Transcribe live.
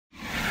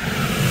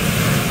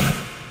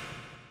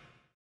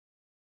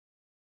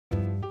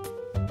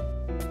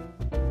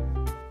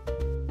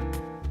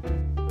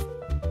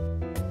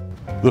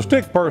The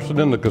stick person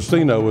in the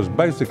casino is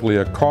basically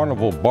a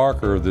carnival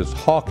barker that's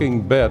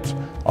hawking bets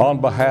on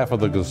behalf of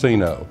the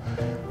casino.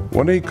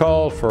 When he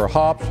calls for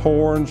hops,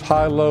 horns,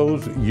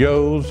 high-lows,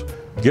 yos,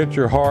 get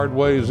your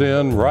hardways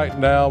in right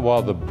now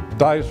while the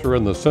dice are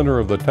in the center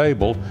of the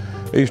table,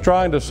 he's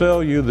trying to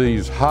sell you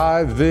these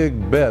high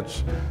vig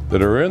bets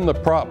that are in the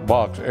prop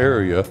box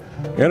area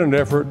in an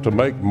effort to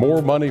make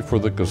more money for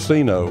the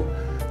casino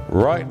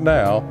right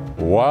now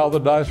while the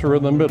dice are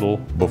in the middle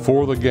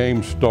before the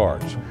game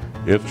starts.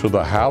 It's to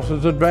the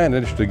house's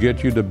advantage to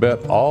get you to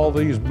bet all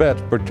these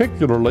bets,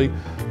 particularly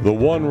the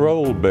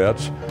one-roll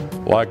bets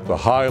like the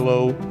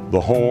high-low,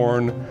 the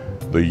horn,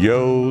 the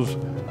yos,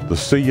 the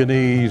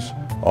C&Es,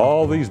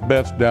 all these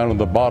bets down in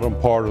the bottom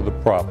part of the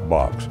prop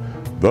box.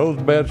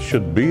 Those bets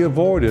should be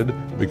avoided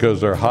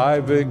because they're high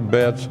vig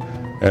bets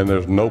and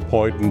there's no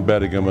point in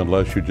betting them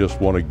unless you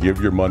just want to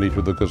give your money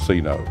to the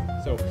casino.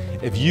 So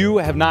if you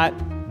have not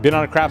been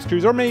on a craps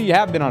cruise, or maybe you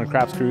have been on a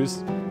craps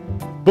cruise,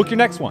 book your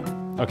next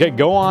one. Okay,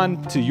 go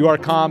on to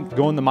URComp,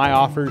 go in the My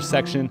Offers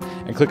section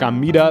and click on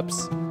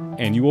Meetups,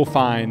 and you will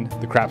find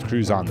the craps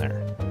cruise on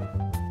there.